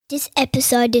This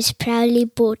episode is proudly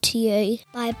brought to you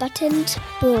by Buttons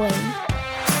Brewing.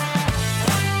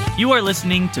 You are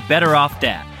listening to Better Off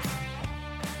Dad.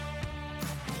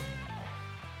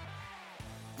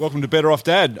 Welcome to Better Off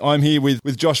Dad. I'm here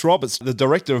with Josh Roberts, the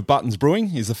director of Buttons Brewing.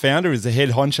 He's the founder, he's the head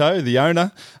honcho, the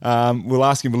owner. We'll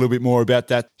ask him a little bit more about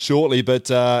that shortly,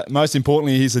 but most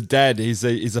importantly, he's a dad. He's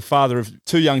a father of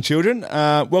two young children.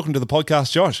 Welcome to the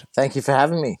podcast, Josh. Thank you for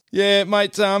having me. Yeah,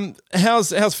 mate.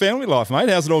 How's family life, mate?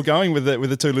 How's it all going with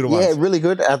the two little ones? Yeah, really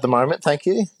good at the moment. Thank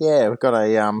you. Yeah, we've got a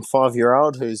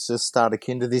 5-year-old who's just started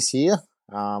kinder this year,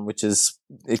 which is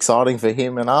exciting for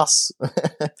him and us.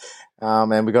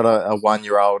 And we've got a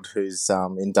 1-year-old who's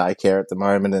in daycare at the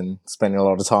moment and spending a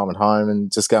lot of time at home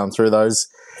and just going through that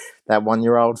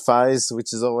 1-year-old phase,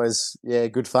 which is always,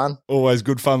 good fun. Always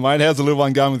good fun, mate. How's the little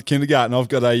one going with kindergarten? I've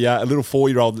got a little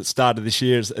 4-year-old that started this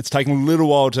year. It's taken a little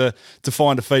while to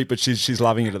find her feet, but she's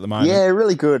loving it at the moment. Yeah,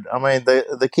 really good. I mean,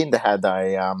 the kinder had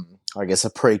a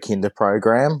pre-kinder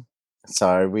program.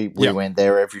 So we went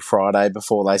there every Friday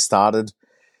before they started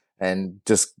and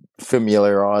just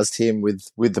familiarised him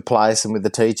with the place and with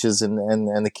the teachers and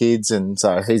the kids. And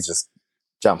so he's just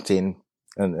jumped in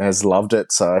and has loved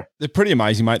it. So they're pretty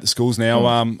amazing, mate, the schools now.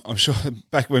 I'm sure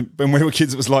back when we were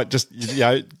kids, it was like just,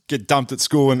 get dumped at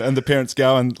school and the parents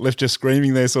go and left just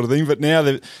screaming there sort of thing. But now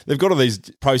they've got all these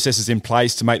processes in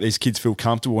place to make these kids feel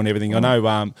comfortable and everything. I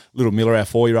know little Miller, our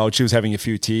 4-year-old, she was having a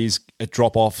few tears at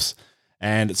drop-offs.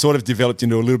 And it sort of developed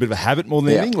into a little bit of a habit more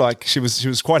than anything. Like she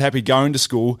was quite happy going to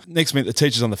school. Next minute, the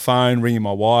teacher's on the phone ringing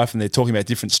my wife, and they're talking about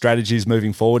different strategies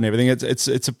moving forward and everything.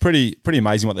 It's a pretty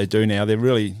amazing what they do now. They're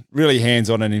really hands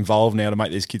on and involved now to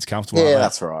make these kids comfortable. Yeah,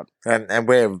 that's right. And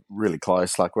we're really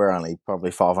close. Like we're only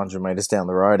probably 500 metres down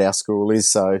the road. Our school is,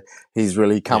 so he's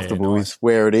really comfortable with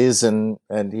where it is, and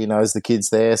he knows the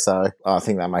kids there. So I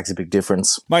think that makes a big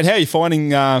difference, mate. How are you finding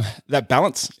that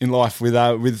balance in life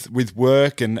with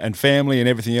work and family and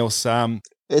everything else?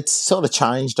 It's sort of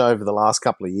changed over the last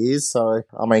couple of years. So,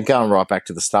 I mean, going right back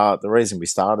to the start, the reason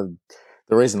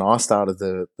I started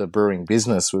the brewing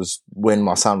business was when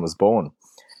my son was born.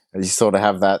 And you sort of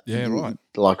have that. Yeah, right.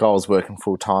 Like I was working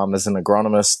full time as an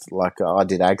agronomist. Like I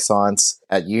did ag science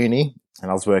at uni, and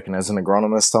I was working as an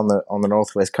agronomist on the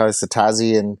northwest coast of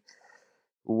Tassie. And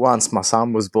once my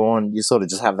son was born, you sort of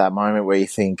just have that moment where you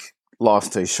think life's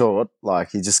too short.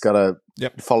 Like you just got to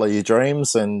follow your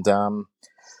dreams. And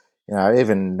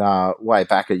even way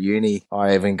back at uni,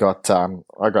 I even got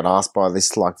asked by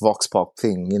this like Vox Pop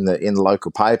thing in the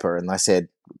local paper, and they said,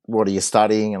 "What are you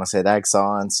studying?" And I said, "Ag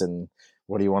science." And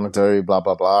what do you want to do? Blah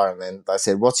blah blah. And then they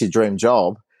said, "What's your dream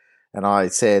job?" And I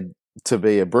said, "To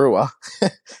be a brewer,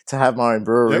 to have my own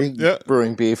brewery,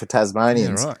 brewing beer for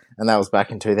Tasmanians." Yeah, right. And that was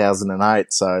back in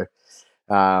 2008. So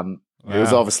it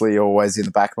was obviously always in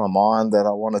the back of my mind that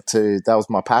that was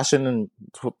my passion and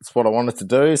it's what I wanted to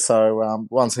do. So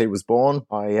once he was born,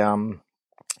 I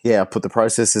put the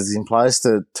processes in place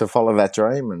to follow that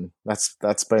dream. And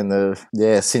that's been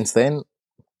since then.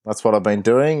 That's what I've been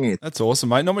doing. That's awesome,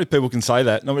 mate. Not many people can say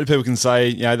that. Not many people can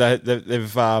say,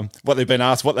 they've what they've been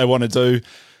asked, what they want to do,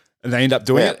 and they end up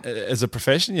doing it as a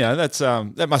profession.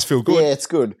 That must feel good. Yeah, it's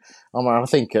good. I mean, I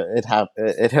think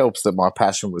it helps that my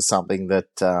passion was something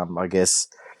that I guess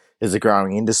is a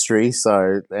growing industry.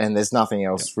 So, and there's nothing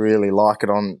else really like it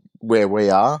on where we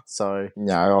are. So,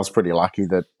 I was pretty lucky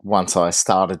that once I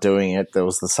started doing it, there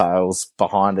was the sales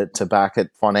behind it to back it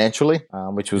financially,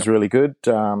 which was really good.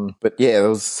 But there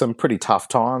was some pretty tough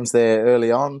times there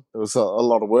early on. There was a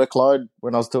lot of workload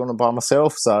when I was doing it by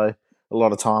myself. So, a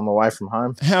lot of time away from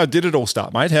home. How did it all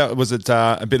start, mate? How was it?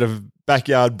 A bit of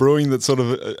backyard brewing that sort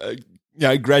of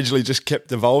gradually just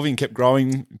kept evolving, kept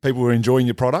growing. People were enjoying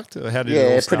your product. How did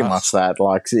it all start? Pretty much that.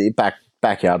 Like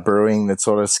backyard brewing that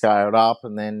sort of scaled up,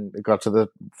 and then it got to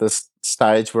the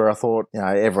stage where I thought,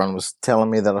 everyone was telling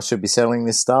me that I should be selling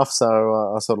this stuff. So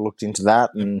I sort of looked into that,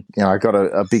 and I got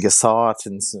a bigger site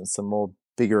and some more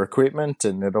bigger equipment,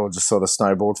 and it all just sort of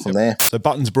snowballed from there. So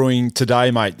Buttons Brewing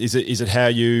today, mate, is it how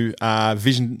you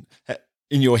vision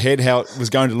in your head how it was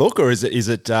going to look, or is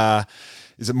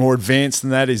it more advanced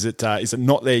than that? Is it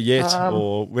not there yet,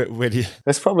 or where do you?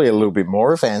 It's probably a little bit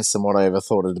more advanced than what I ever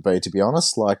thought it'd be, to be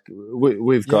honest. Like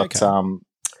we've got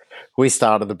we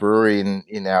started the brewery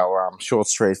in our Short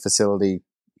Street facility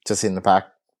just in the back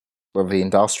of the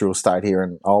industrial estate here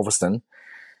in Ulverston.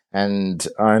 And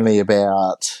only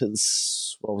about,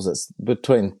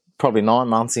 between probably 9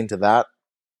 months into that,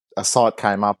 a site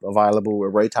came up available, a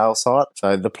retail site.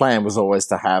 So the plan was always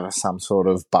to have some sort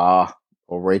of bar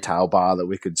or retail bar that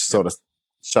we could sort of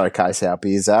showcase our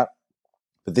beers at.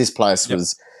 But this place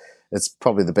it's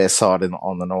probably the best site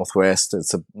on the northwest.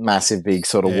 It's a massive, big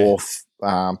sort of wharf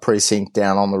precinct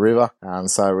down on the river. And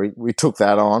so we took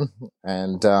that on,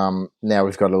 and now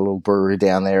we've got a little brewery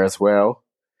down there as well.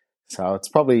 So it's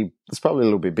probably a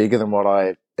little bit bigger than what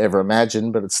I ever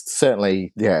imagined, but it's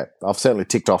certainly, I've certainly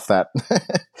ticked off that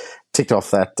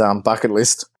bucket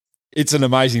list. It's an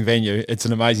amazing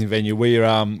venue.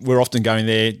 We're often going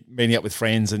there, meeting up with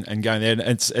friends and going there.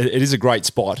 And it is a great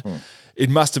spot. It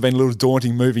must have been a little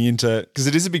daunting moving into, because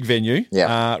it is a big venue,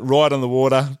 right on the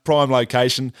water, prime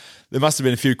location. There must have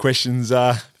been a few questions,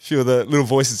 a few of the little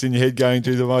voices in your head going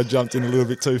to, have I jumped in a little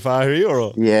bit too far here?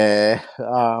 Or? Yeah.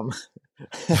 I'm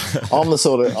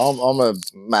a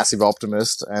massive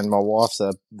optimist, and my wife's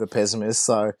the pessimist.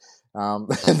 So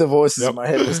the voices in my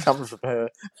head was coming from her,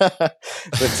 but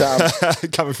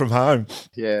coming from home.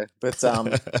 Yeah, but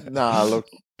no,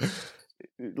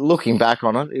 looking back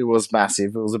on it, it was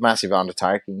massive. It was a massive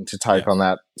undertaking to take on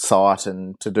that site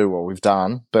and to do what we've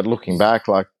done. But looking back,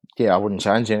 I wouldn't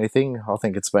change anything. I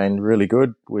think it's been really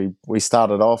good. We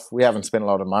started off, we haven't spent a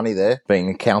lot of money there. Being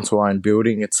a council-owned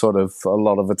building, it's sort of, a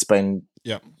lot of it's been,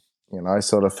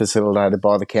 sort of facilitated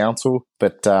by the council.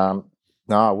 But no,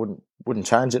 I wouldn't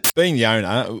change it. Being the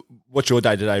owner, what's your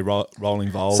day-to-day role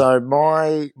involved? So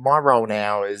my role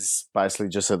now is basically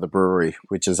just at the brewery,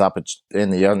 which is up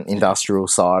in the industrial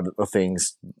side of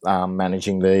things,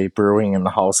 managing the brewing and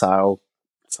the wholesale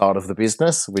side of the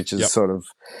business, which is sort of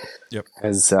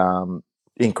has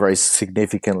increased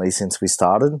significantly since we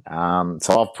started.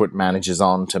 So I've put managers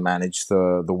on to manage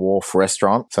the Wharf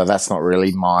restaurant. So that's not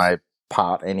really my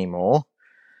part anymore.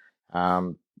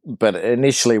 But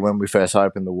initially, when we first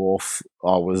opened the Wharf,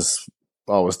 I was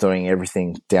doing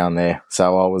everything down there.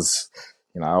 So I was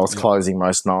closing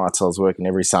most nights. I was working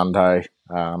every Sunday,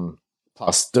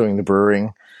 plus doing the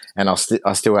brewing, and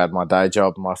I still had my day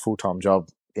job, my full-time job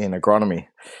in agronomy.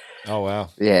 Oh, wow.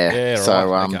 Yeah.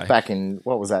 So okay. Back in,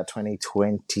 what was that,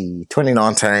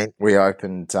 2019, we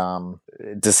opened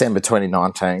December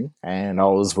 2019, and I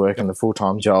was working the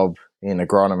full-time job in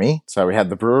agronomy. So we had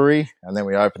the brewery, and then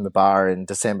we opened the bar in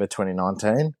December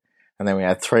 2019, and then we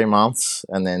had 3 months,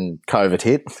 and then COVID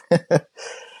hit.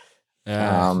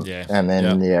 And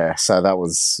then so that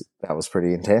was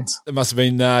pretty intense. It must have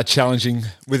been challenging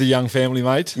with a young family,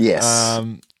 mate. Yes.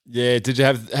 Did you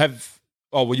have?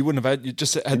 Oh well, you wouldn't have had. You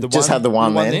just had the one. Just had the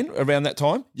one then around that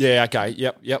time. Yeah. Okay.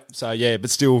 Yep. So but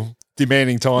still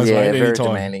demanding times. Yeah, mate, very time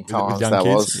demanding times. with That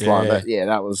kids. was like that. Yeah,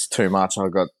 that was too much. I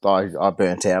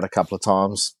burnt out a couple of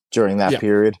times during that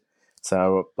period.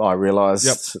 So I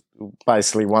realised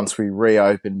basically once we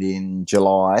reopened in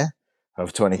July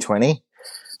of 2020,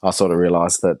 I sort of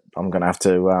realised that I'm going to have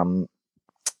to,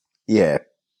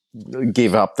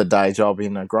 give up the day job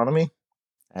in agronomy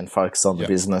and focus on the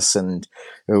business. And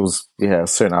it was,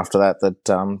 soon after that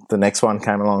the next one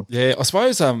came along. Yeah, I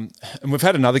suppose, and we've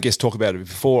had another guest talk about it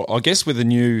before. I guess with a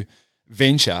new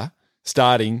venture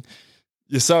starting,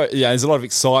 there's a lot of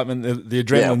excitement, the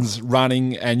adrenaline's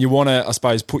running, and you want to, I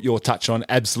suppose, put your touch on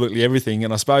absolutely everything.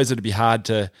 And I suppose it'd be hard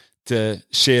to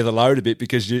share the load a bit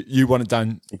because you want it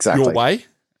done your way.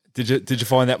 Did you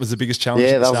find that was the biggest challenge?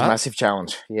 Yeah, that was a massive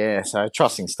challenge. Yeah, so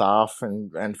trusting staff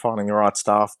and finding the right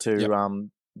staff to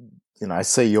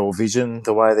see your vision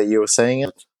the way that you were seeing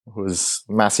it was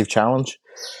a massive challenge.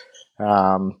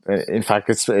 In fact,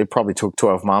 it probably took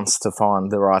 12 months to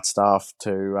find the right staff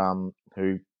to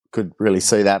who could really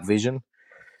see that vision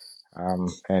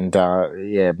and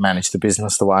manage the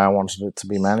business the way I wanted it to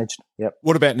be managed. Yep.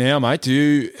 What about now, mate?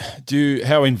 Do you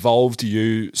how involved are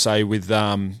you, say, with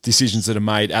decisions that are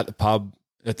made at the pub?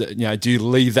 Do you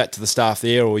leave that to the staff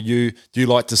there, or do you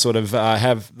like to sort of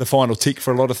have the final tick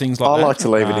for a lot of things like that? I like to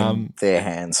leave it in their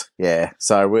hands. Yeah.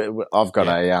 So I've got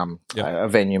a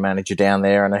venue manager down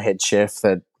there and a head chef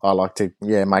that I like to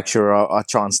make sure I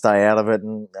try and stay out of it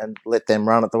and let them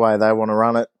run it the way they want to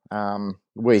run it.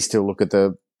 We still look at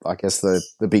the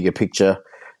bigger picture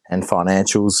and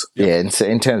financials. Yep. Yeah.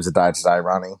 In terms of day-to-day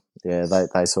running,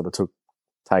 they sort of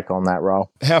take on that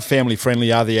role. How family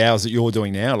friendly are the hours that you're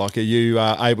doing now? Like, are you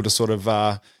able to sort of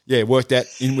work that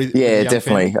in with? Yeah,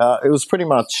 definitely. It was pretty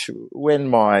much when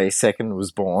my second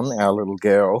was born, our little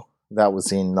girl. That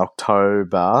was in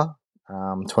October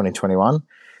 2021.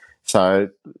 So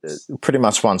pretty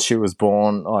much once she was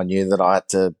born, I knew that I had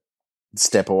to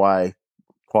step away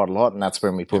quite a lot, and that's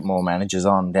when we put more managers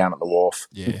on down at the Wharf.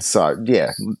 Yeah. So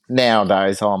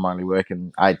nowadays I'm only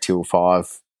working 8 till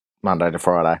 5, Monday to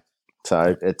Friday.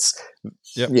 So it's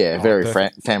very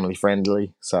family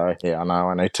friendly. So I know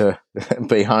I need to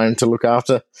be home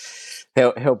to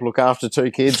help look after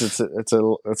 2 kids. It's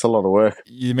a lot of work.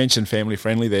 You mentioned family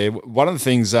friendly there. One of the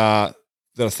things that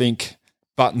I think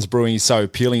Buttons Brewing is so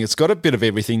appealing. It's got a bit of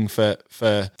everything for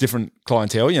different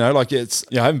clientele, like it's,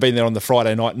 I haven't been there on the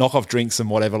Friday night knockoff drinks and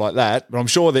whatever like that, but I'm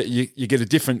sure that you get a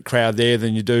different crowd there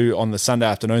than you do on the Sunday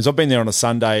afternoons. I've been there on the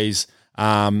Sundays,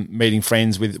 meeting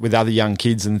friends with other young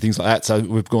kids and things like that. So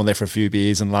we've gone there for a few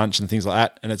beers and lunch and things like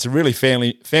that. And it's a really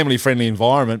family friendly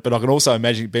environment, but I can also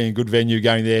imagine it being a good venue,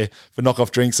 going there for knockoff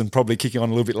drinks and probably kicking on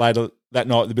a little bit later that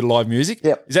night with a bit of live music.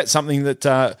 Yep. Is that something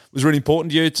that was really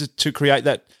important to you to create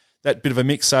that bit of a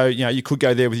mix? So, you could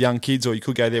go there with young kids or you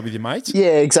could go there with your mates?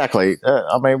 Yeah, exactly.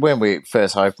 I mean, when we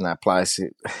first opened that place,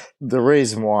 the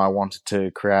reason why I wanted to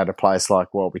create a place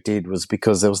like what we did was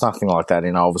because there was nothing like that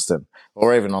in Ulverston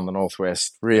or even on the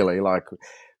Northwest, really. Like,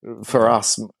 for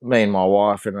us, me and my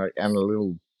wife and a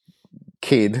little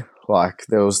kid, like,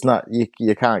 there was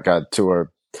you can't go to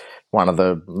one of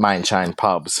the main chain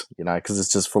pubs, because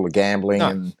it's just full of gambling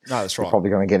and that's right. You're probably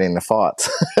going to get into fights.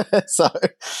 So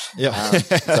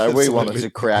we wanted to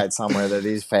create somewhere that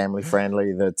is family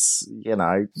friendly, that's,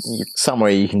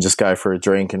 somewhere you can just go for a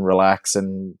drink and relax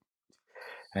and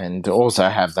also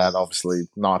have that obviously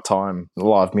nighttime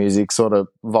live music sort of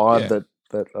vibe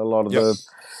that a lot of the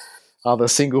other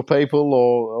single people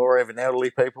or even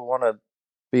elderly people want to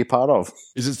be a part of.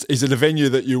 Is it a venue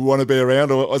that you want to be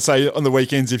around, or I'd say on the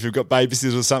weekends if you've got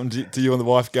babysitters or something, do you and the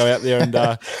wife go out there and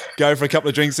go for a couple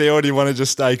of drinks there, or do you want to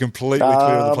just stay completely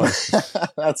clear of the place?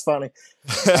 That's funny.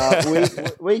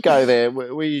 We go there.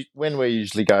 When we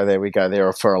usually go there, we go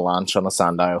there for a lunch on a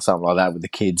Sunday or something like that with the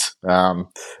kids.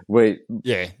 We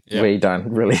don't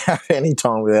really have any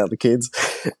time without the kids.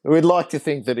 We'd like to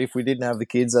think that if we didn't have the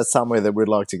kids, that's somewhere that we'd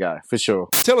like to go for sure.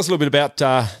 Tell us a little bit about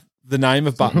the name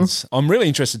of Buttons. I'm really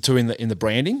interested too in the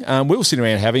branding. We were sitting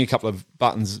around having a couple of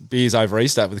Buttons beers over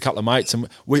Easter with a couple of mates, and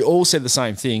we all said the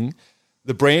same thing.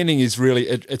 The branding is really,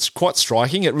 it's quite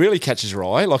striking. It really catches your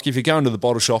eye. Like if you go into the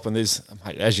bottle shop and there's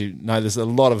a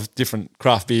lot of different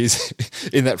craft beers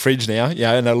in that fridge now,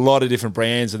 and a lot of different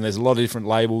brands, and there's a lot of different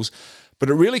labels, but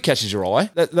it really catches your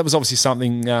eye. That was obviously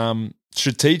something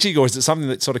strategic, or is it something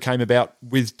that sort of came about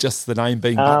with just the name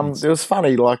being Buttons? It was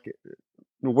funny, like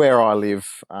where I live,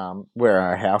 where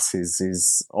our house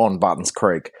is on Buttons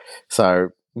Creek. So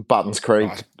Buttons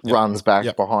Creek runs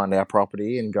back behind our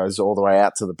property and goes all the way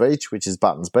out to the beach, which is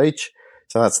Buttons Beach.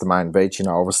 So that's the main beach in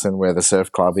Ulverston where the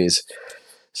surf club is.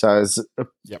 So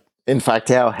in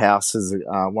fact, our house is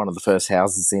one of the first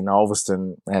houses in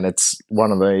Ulverston, and it's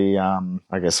one of the,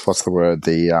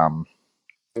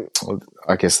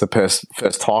 the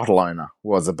first title owner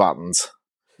was a Buttons.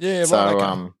 Yeah, so,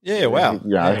 wow. He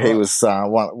was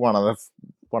one of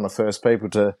the first people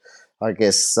to, I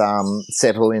guess,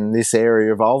 settle in this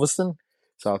area of Ulverston.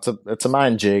 So it's a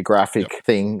main geographic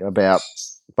thing about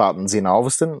Buttons in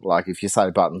Ulverston. Like if you say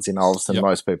Buttons in Ulverston,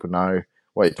 most people know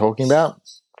what you're talking about.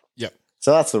 Yep.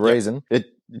 So that's the reason.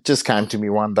 It just came to me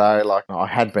one day. Like I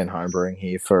had been homebrewing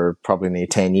here for probably near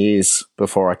 10 years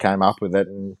before I came up with it.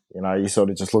 And, you sort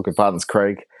of just look at Buttons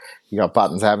Creek. You got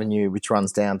Buttons Avenue, which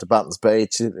runs down to Buttons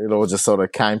Beach. It all just sort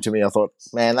of came to me. I thought,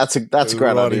 man, that's a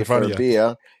great idea for a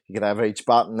beer. You could have each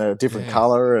button a different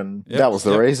colour, and that was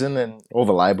the reason. And all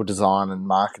the label design and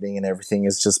marketing and everything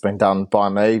has just been done by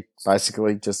me,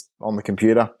 basically, just on the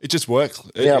computer. It just works.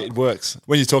 It works.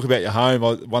 When you talk about your home,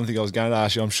 one thing I was going to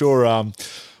ask you, I'm sure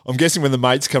I'm guessing when the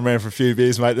mates come around for a few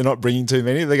beers, mate, they're not bringing too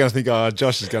many. They're going to think,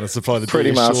 Josh is going to supply the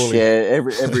pretty beers, much, surely.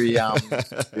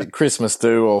 Every Christmas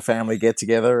do or family get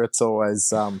together, it's always,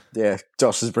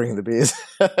 Josh is bringing the beers.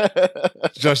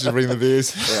 Josh is bringing the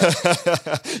beers.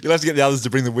 You'll have to get the others to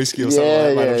bring the whiskey or something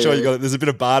like that, mate. I'm sure there's a bit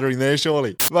of bartering there,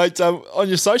 surely. Mate, on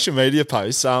your social media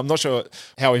posts, I'm not sure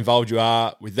how involved you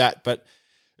are with that, but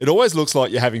it always looks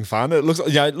like you're having fun. It looks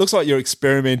like you're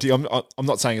experimenting. I'm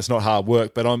not saying it's not hard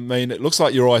work, but I mean, it looks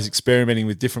like you're always experimenting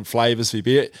with different flavours for your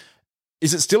beer.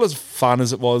 Is it still as fun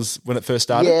as it was when it first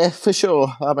started? Yeah, for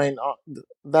sure. I mean,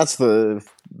 that's the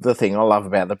thing I love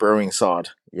about the brewing side.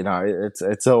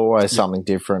 It's always something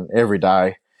different every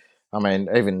day. I mean,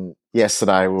 even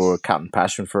yesterday we were cutting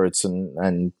passion fruits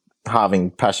and halving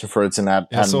passion fruits and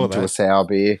adding to a sour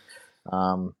beer.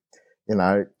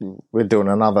 We're doing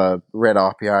another red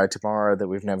IPA tomorrow that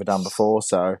we've never done before.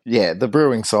 So, the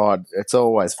brewing side, it's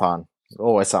always fun,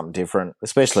 always something different,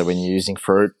 especially when you're using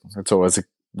fruit. It's always a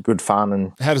good fun.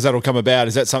 And how does that all come about?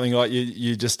 Is that something like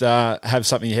you just have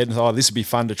something in your head and this would be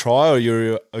fun to try,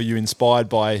 or are you inspired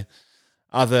by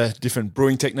other different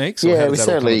brewing techniques? Yeah, we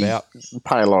certainly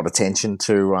pay a lot of attention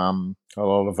to a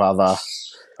lot of other,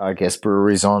 I guess,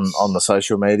 breweries on the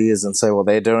social medias and see what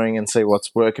they're doing and see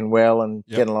what's working well and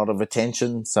getting a lot of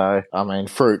attention. So, I mean,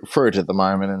 fruit at the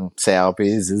moment and sour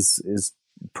beers is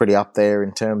pretty up there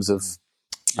in terms of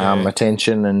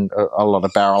attention and a lot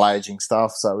of barrel aging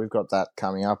stuff. So we've got that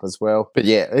coming up as well. But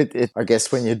yeah, I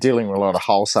guess when you're dealing with a lot of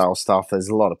wholesale stuff, there's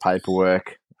a lot of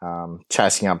paperwork,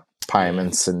 chasing up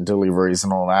payments and deliveries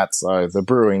and all that. So the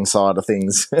brewing side of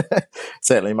things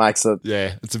certainly makes it.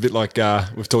 Yeah, it's a bit like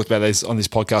we've talked about this on this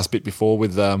podcast a bit before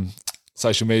with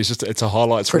social media. It's a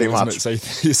highlights pretty reel, much. Isn't it?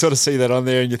 So you sort of see that on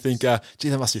there and you think, gee,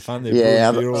 that must be fun. They're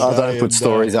Yeah, brewing beer all I day don't put and,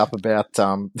 stories up about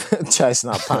chasing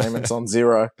up payments on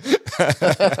Zero.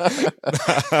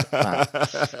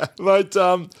 Mate,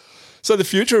 so the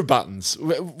future of Buttons,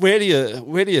 where do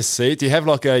you see it? Do you have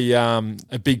like a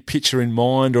big picture in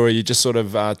mind, or are you just sort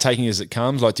of taking as it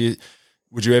comes? Like,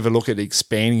 would you ever look at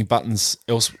expanding Buttons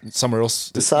somewhere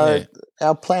else? So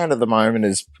our plan at the moment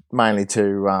is mainly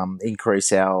to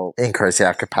increase our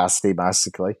capacity,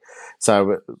 basically.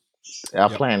 So our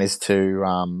plan is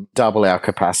to double our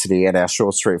capacity at our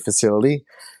Short Street facility.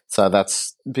 So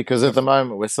that's because at the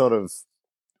moment we're sort of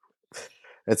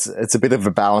it's a bit of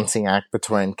a balancing act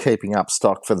between keeping up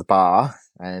stock for the bar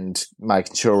and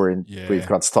making sure we've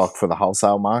got stock for the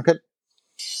wholesale market.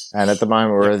 And at the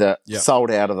moment, we're either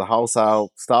sold out of the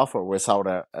wholesale stuff or we're sold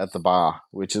out at the bar,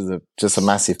 which is just a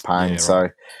massive pain. Yeah, right. So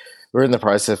we're in the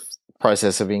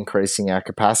process of increasing our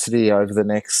capacity over the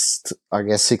next, I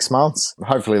guess, 6 months.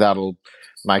 Hopefully that'll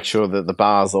make sure that the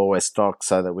bar's always stocked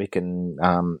so that we can,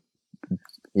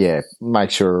 make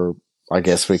sure, I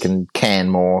guess, we can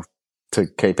more to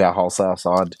keep our wholesale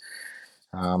side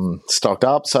stocked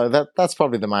up. So that's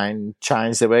probably the main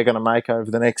change that we're going to make over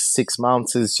the next 6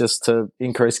 months is just to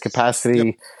increase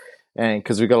capacity, and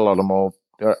because we've got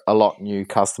a lot new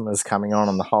customers coming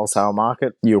on the wholesale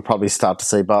market. You'll probably start to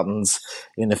see Buttons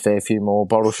in a fair few more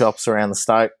bottle shops around the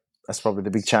state. That's probably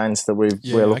the big change that we're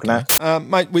looking at.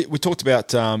 Mate, we talked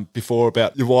about before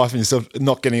about your wife and yourself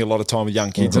not getting a lot of time with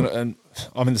young kids, and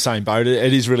I'm in the same boat.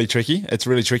 It is really tricky. It's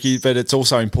really tricky, but it's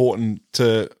also important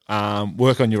to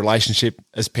work on your relationship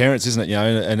as parents, isn't it? You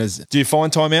know, and do you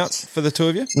find time out for the two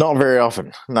of you? Not very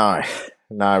often. No,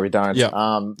 we don't.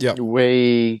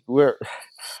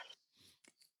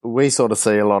 We sort of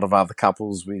see a lot of other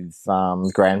couples with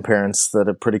grandparents that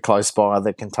are pretty close by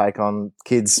that can take on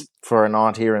kids for a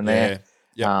night here and there.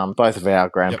 Both of our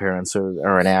grandparents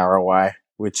are an hour away,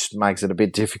 which makes it a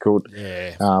bit difficult.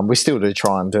 We still do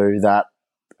try and do that,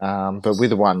 but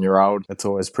with a 1-year-old, it's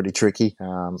always pretty tricky. We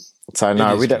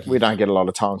don't get a lot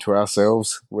of time to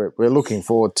ourselves. We're looking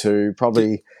forward to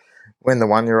probably when the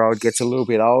 1-year-old gets a little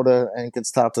bit older and can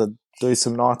start to do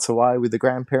some nights away with the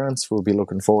grandparents. We'll be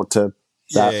looking forward to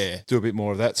that. Yeah, do a bit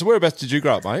more of that. So whereabouts did you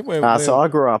grow up, mate? So I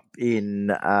grew up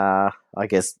in, I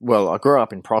grew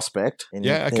up in Prospect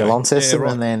near Launceston,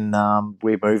 and then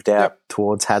we moved out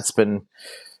towards Hadspin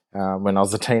when I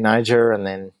was a teenager, and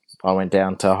then I went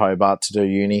down to Hobart to do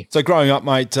uni. So growing up,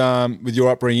 mate, with your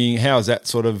upbringing, how has that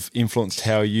sort of influenced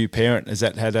how you parent? Has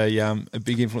that had a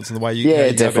big influence on the way you how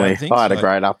you definitely. go about things? I had a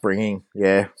great upbringing.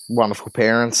 Yeah, wonderful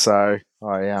parents. So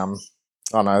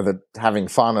I know that having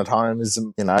fun at home is,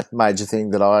 a major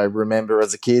thing that I remember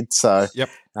as a kid. So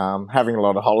having a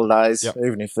lot of holidays,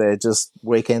 even if they're just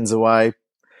weekends away,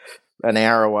 an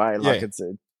hour away,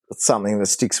 it's something that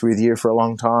sticks with you for a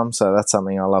long time. So that's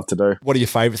something I love to do. What are your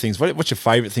favourite things? What's your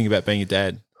favourite thing about being a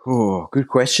dad? Oh, good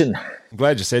question. I'm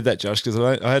glad you said that, Josh, because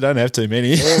I don't have too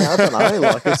many. Yeah, I don't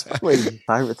know. It's probably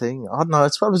favourite thing. I don't know.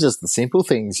 It's probably just the simple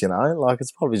things,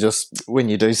 it's probably just when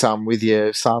you do something with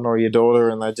your son or your daughter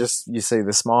and you see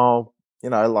the smile,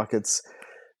 it's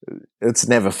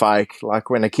never fake.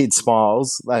 Like when a kid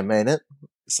smiles, they mean it.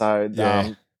 So,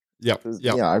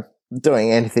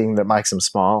 doing anything that makes them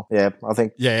smile. Yeah, I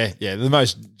think. Yeah, the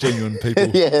most genuine people.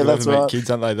 That's right. Kids,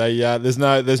 aren't they? There's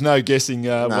no guessing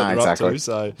what they're up to.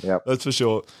 So that's for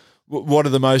sure. What are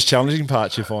the most challenging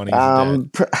parts you're finding as a dad?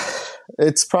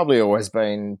 It's probably always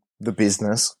been the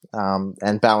business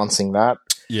and balancing that.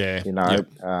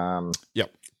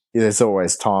 There's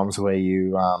always times where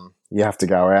you have to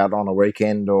go out on a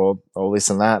weekend or this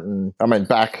and that. And I mean,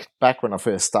 back when I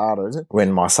first started,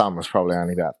 when my son was probably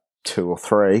only about 2 or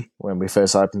 3, when we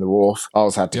first opened the wharf, I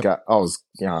was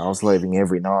leaving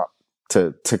every night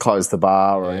to close the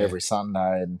bar or every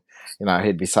Sunday, and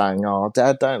he'd be saying, "Oh,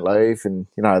 Dad, don't leave," and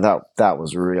that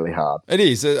was really hard. It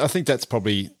is. I think that's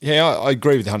probably I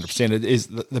agree with you 100%. It is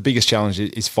the biggest challenge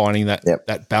is finding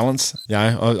that balance.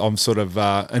 I'm sort of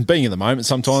and being in the moment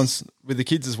sometimes with the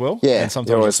kids as well. Yeah, and sometimes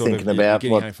you're always thinking about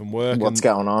getting home from work, what's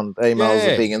going on. Emails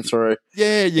are binging through.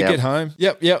 Yeah, you get home.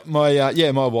 Yep.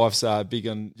 My wife's big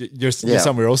on. You're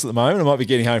somewhere else at the moment. I might be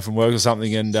getting home from work or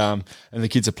something, and the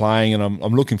kids are playing, and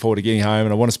I'm looking forward to getting home,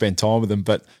 and I want to spend time with them,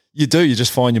 but. You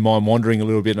just find your mind wandering a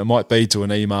little bit, and it might be to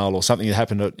an email or something that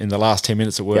happened in the last 10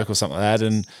 minutes at work or something like that.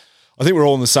 And I think we're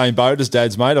all in the same boat as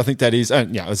dads, mate. I think that is,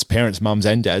 and as parents, mums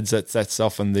and dads, that's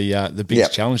often the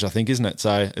biggest challenge, I think, isn't it?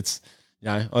 So it's,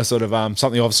 I sort of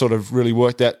something I've sort of really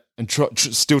worked at and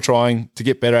still trying to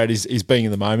get better at is being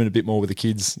in the moment a bit more with the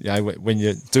kids. When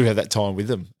you do have that time with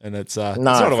them, and it's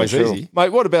not always easy, mate.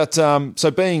 What about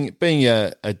so being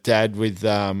a dad with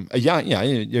a young,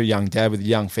 you're a young dad with a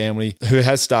young family who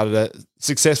has started a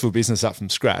successful business up from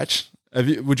scratch.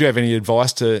 Would you have any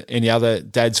advice to any other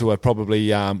dads who are probably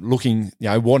looking,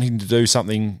 wanting to do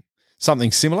something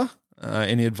similar?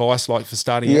 Any advice like for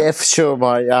starting out? Yeah, for sure.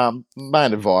 My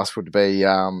main advice would be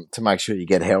to make sure you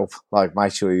get help. Like,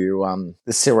 make sure you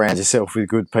surround yourself with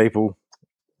good people.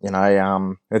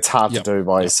 It's hard to do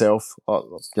by yourself.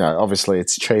 Obviously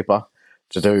it's cheaper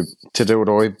to do it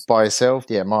all by yourself.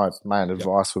 Yeah, my main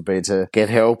advice would be to get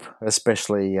help,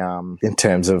 especially in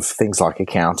terms of things like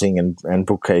accounting and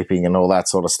bookkeeping and all that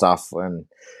sort of stuff, and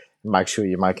make sure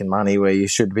you're making money where you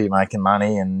should be making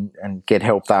money, and get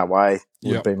help that way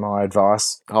would be my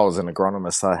advice. I was an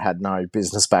agronomist. I had no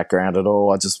business background at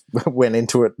all. I just went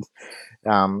into it.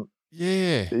 I was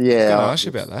going to ask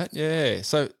you about that. Yeah.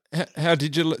 So how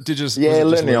did you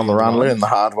learning on the run, learning the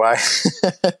hard way.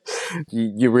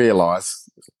 you realise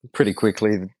pretty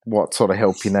quickly what sort of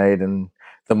help you need, and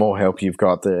the more help you've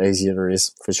got, the easier it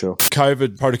is, for sure.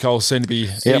 COVID protocols seem to be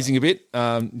easing a bit,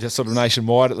 just sort of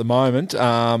nationwide at the moment.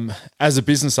 As a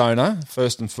business owner,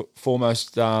 first and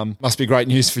foremost, must be great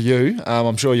news for you.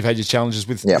 I'm sure you've had your challenges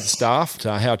with staff.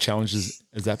 How challenges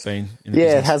has that been in the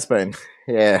business? It has been.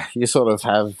 Yeah, you sort of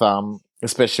have,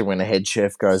 especially when a head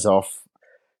chef goes off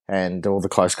and all the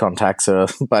close contacts are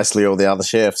basically all the other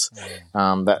chefs.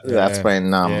 That's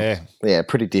been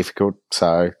pretty difficult.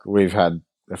 So we've had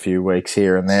a few weeks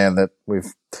here and there that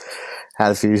we've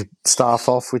had a few staff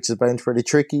off, which has been pretty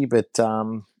tricky. But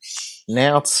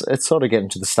now it's sort of getting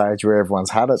to the stage where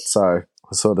everyone's had it. So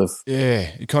sort of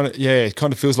it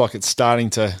kind of feels like it's starting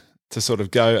to sort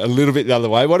of go a little bit the other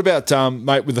way. What about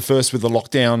mate, with the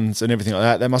lockdowns and everything like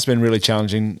that? That must have been really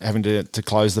challenging, having to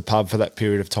close the pub for that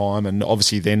period of time, and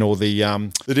obviously then all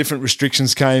the different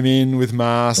restrictions came in with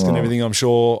masks and everything. I'm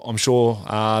sure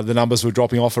the numbers were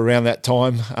dropping off around that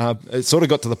time. It sort of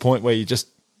got to the point where you just,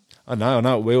 I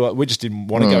know, we just didn't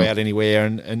want to go out anywhere,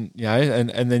 and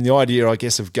then the idea, I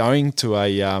guess, of going to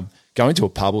a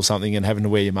pub or something and having to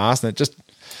wear your mask, and it just,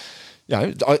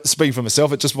 speaking for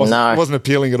myself, it just wasn't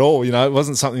appealing at all. It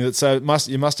wasn't something that.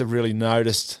 You must have really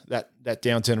noticed that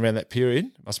downturn around that period.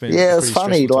 It must have been it's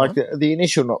funny. Like the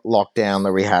initial lockdown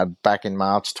that we had back in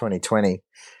March 2020,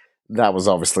 that was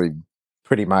obviously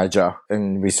pretty major,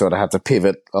 and we sort of had to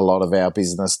pivot a lot of our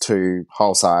business to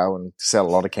wholesale and sell a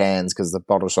lot of cans because the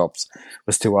bottle shops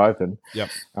were still open. Yep.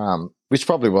 Which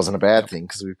probably wasn't a bad thing,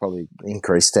 because we probably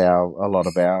increased a lot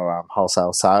of our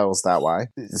wholesale sales that way.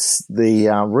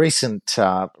 The recent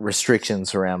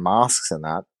restrictions around masks and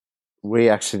that, we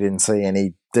actually didn't see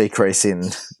any decrease in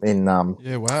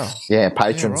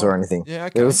patrons or anything. Yeah,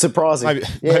 okay. It was surprising. Maybe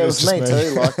it was me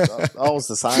too. Like I was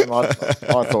the same. I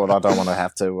thought I don't want to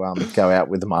have to go out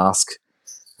with a mask.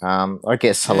 I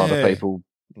guess a lot of people,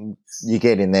 you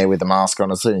get in there with the mask on,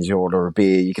 as soon as you order a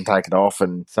beer, you can take it off,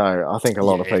 and so I think a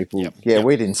lot of people,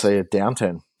 we didn't see a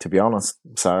downturn, to be honest.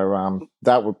 So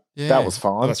that was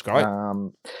fine. Oh, that's great.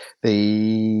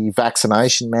 The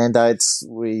vaccination mandates,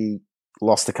 we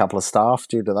lost a couple of staff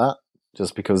due to that,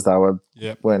 just because they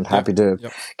weren't happy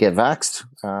to get vaxxed.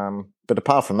 But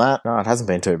apart from that, no, it hasn't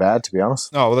been too bad, to be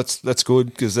honest. Oh, well, that's good,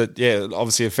 because it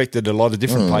obviously affected a lot of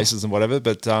different places and whatever.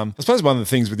 But I suppose one of the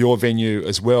things with your venue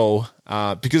as well,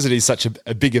 because it is such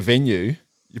a bigger venue,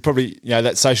 you probably,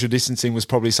 that social distancing was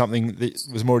probably something that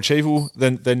was more achievable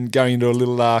than going into a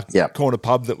little corner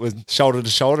pub that was shoulder to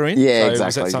shoulder in. Yeah, so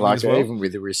exactly. Like even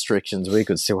with the restrictions, we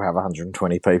could still have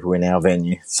 120 people in our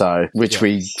venue. So, which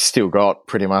we still got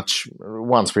pretty much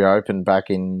once we opened back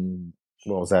in,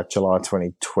 what was that, July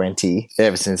 2020.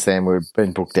 Ever since then, we've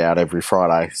been booked out every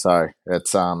Friday. So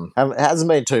it's it hasn't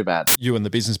been too bad. You and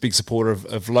the business, big supporter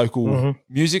of local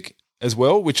music as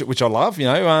well, which I love.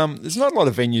 There's not a lot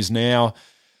of venues now.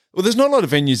 Well, there's not a lot of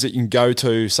venues that you can go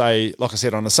to, say, like I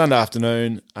said, on a Sunday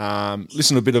afternoon,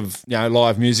 listen to a bit of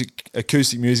live music,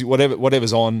 acoustic music,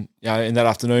 whatever's on in that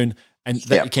afternoon, and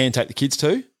that you can take the kids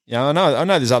to. I know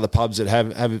there's other pubs that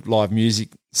have live music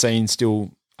scene still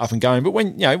up and going, but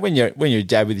when you're a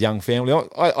dad with a young family,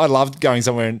 I loved going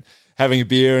somewhere and having a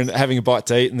beer and having a bite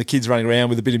to eat, and the kids running around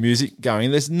with a bit of music going.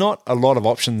 There's not a lot of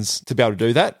options to be able to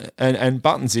do that, and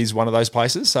Buttons is one of those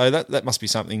places. So that must be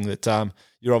something that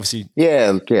you're obviously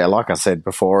yeah. Like I said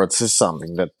before, it's just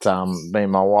something that me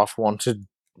and my wife wanted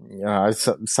it's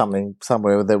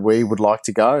somewhere that we would like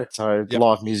to go. So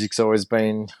live music's always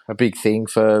been a big thing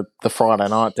for the Friday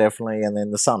night, definitely, and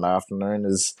then the Sunday afternoon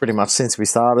is pretty much since we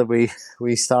started.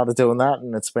 We started doing that,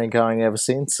 and it's been going ever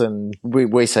since. And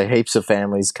we see heaps of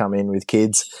families come in with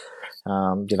kids.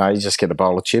 You just get a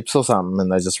bowl of chips or something,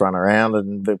 and they just run around,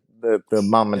 and the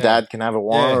mum and dad can have a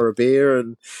wine or a beer,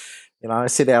 and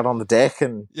sit out on the deck,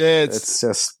 and it's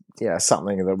just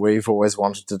something that we've always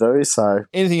wanted to do. So,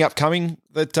 anything upcoming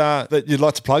that you'd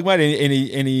like to plug, mate?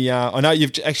 Any? I know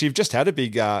you've just had a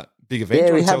big event.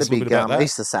 Yeah, we had a big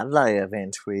Easter Saturday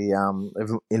event. We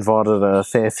invited a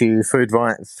fair few food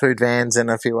vans and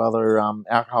a few other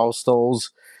alcohol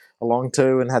stalls along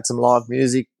too, and had some live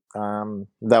music.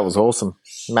 That was awesome.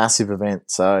 Massive event.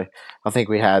 So I think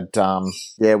we had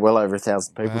well over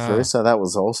 1,000 people through. So that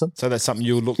was awesome. So that's something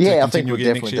you'll look to I think continue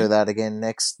we'll definitely do that again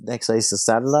next Easter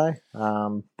Saturday.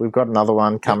 We've got another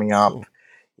one coming up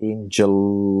in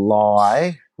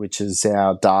July, which is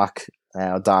our dark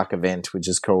event, which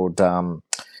is called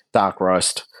Dark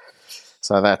Roast.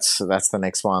 So that's the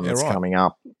next one that's coming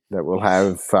up, that will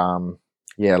have a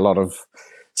lot of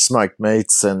smoked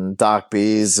meats and dark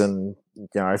beers and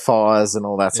fires and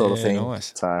all that sort of thing.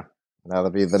 Nice. So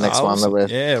that'll be the next one that we're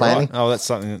planning. Right. Oh, that's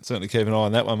something that certainly keep an eye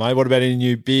on that one, mate. What about any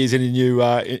new beers, any new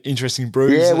interesting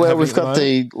brews? Yeah, well, we've got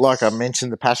like I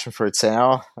mentioned, the Passion Fruit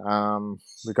Sour.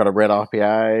 We've got a red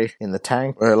IPA in the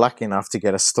tank. We're lucky enough to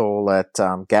get a stall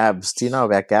at Gabs. Do you know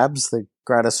about Gabs, the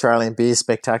Great Australian Beer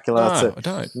Spectacular? No, I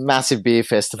don't. Massive beer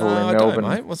festival in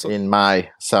Melbourne in May.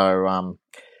 So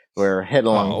we're heading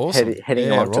on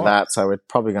to that. So we're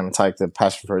probably going to take the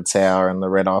Passion Fruit Sour and the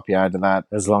red IPA to that,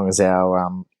 as long as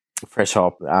our fresh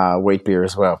hop wheat beer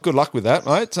as well. Good luck with that,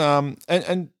 mate.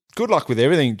 And good luck with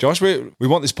everything, Josh. We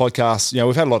want this podcast.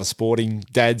 We've had a lot of sporting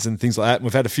dads and things like that. And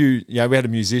we've had a few. We had a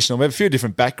musician. We have a few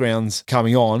different backgrounds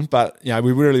coming on, but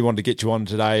we really wanted to get you on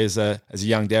today as a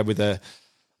young dad with a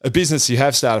business you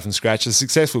have started from scratch, a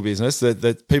successful business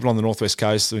that people on the Northwest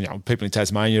Coast, people in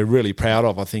Tasmania are really proud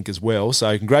of, I think, as well.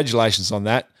 So congratulations on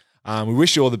that. We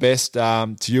wish you all the best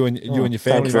to you and your family.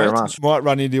 Thank you very much. Might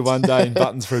run into you one day in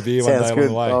Buttons for a beer one day along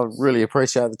the way. I really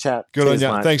appreciate the chat. Good on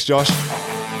you. Mate. Thanks, Josh.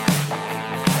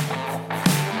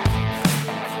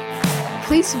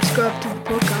 Please subscribe to the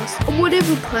podcast on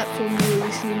whatever platform you're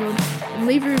listening on and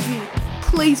leave a review.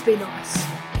 Please be nice.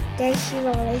 Thank you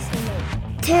for listening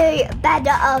to Better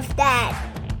Off Dad.